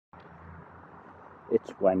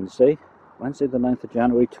It's Wednesday the 9th of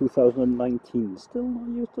January 2019. Still not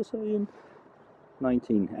used to saying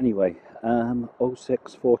 19. Anyway,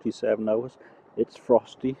 06:47 hours. It's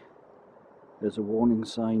frosty. There's a warning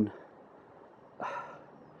sign.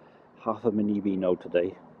 Half a mini Beano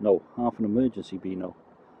today. No, half an emergency Beano.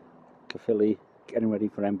 Caerphilly getting ready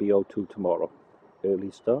for MBO2 tomorrow.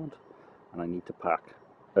 Early start, and I need to pack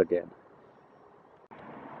again.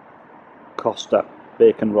 Costa,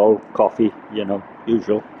 bacon roll, coffee, you know,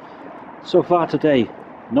 usual. So far today,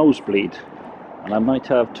 nosebleed, and I might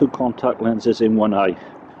have 2 contact lenses in one eye.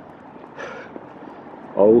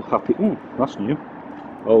 Oh, happy, that's new.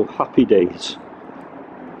 Oh, happy days.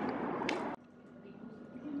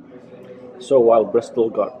 So while Bristol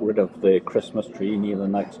got rid of the Christmas tree near the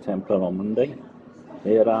Knights Templar on Monday,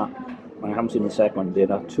 there are, I haven't seen the second one,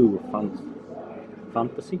 there are 2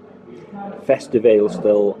 fantasy festive ales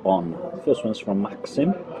still on. The first one's from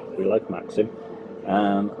Maxim, we like Maxim,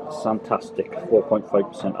 and Fantastic,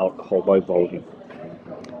 4.5% alcohol by volume.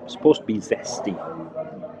 It's supposed to be zesty.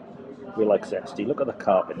 We like zesty. Look at the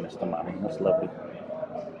carpet, Mr. Manning, that's lovely.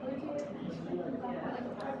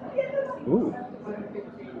 Ooh.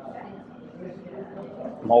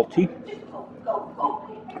 Malty.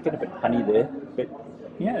 I get a bit of honey there.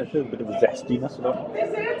 Yeah, there's a little bit of zestiness about it.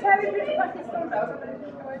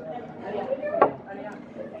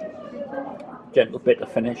 Gentle bitter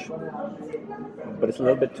finish, but it's a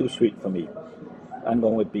little bit too sweet for me. I'm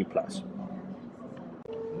going with B+.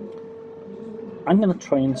 I'm going to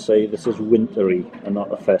try and say this is wintry and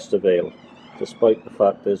not a festive ale, despite the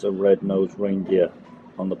fact there's a red-nosed reindeer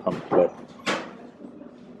on the pump lid.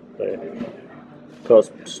 There.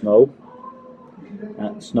 Because snow.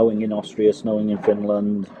 Snowing in Austria, snowing in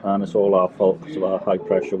Finland, and it's all our fault because of our high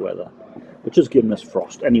pressure weather, which has given us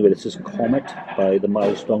frost. Anyway, this is Comet by the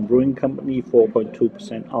Milestone Brewing Company,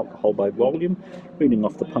 4.2% alcohol by volume. Reading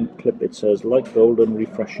off the pump clip, it says light golden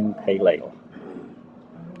refreshing pale ale,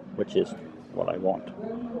 which is what I want.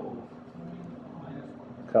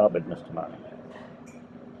 Carbon, Mr. Manning.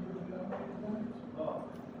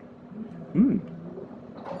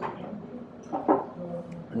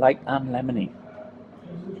 Light and lemony.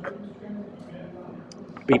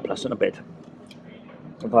 B+ in a bit.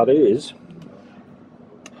 That is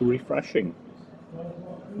refreshing,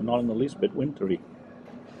 not in the least bit wintry.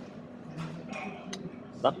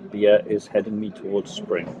 That beer is heading me towards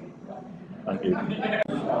spring. Thank you.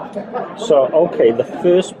 So, okay, the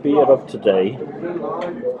first beer of today,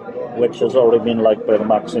 which has already been liked by the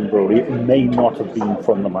Maxim Brewery, may not have been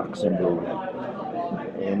from the Maxim Brewery.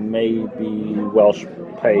 It may be Welsh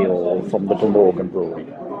Pale from the Glamorgan Brewery,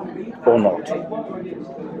 or not.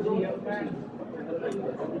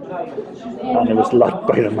 And it was liked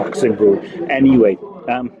by the Maxim Brewery. Anyway,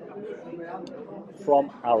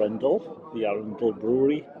 from Arundel, the Arundel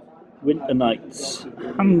Brewery, Winter Nights,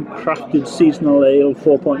 handcrafted seasonal ale,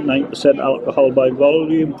 4.9% alcohol by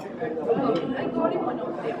volume.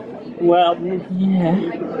 Well, yeah.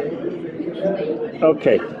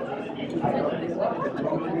 Okay.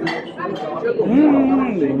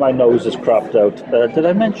 My nose is crapped out. Did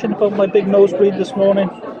I mention about my big nosebleed this morning?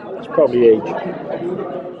 It's probably age.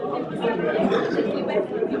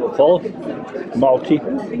 Full, malty,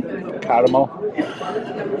 caramel,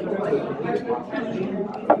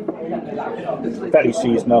 very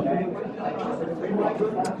seasonal.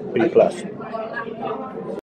 B+.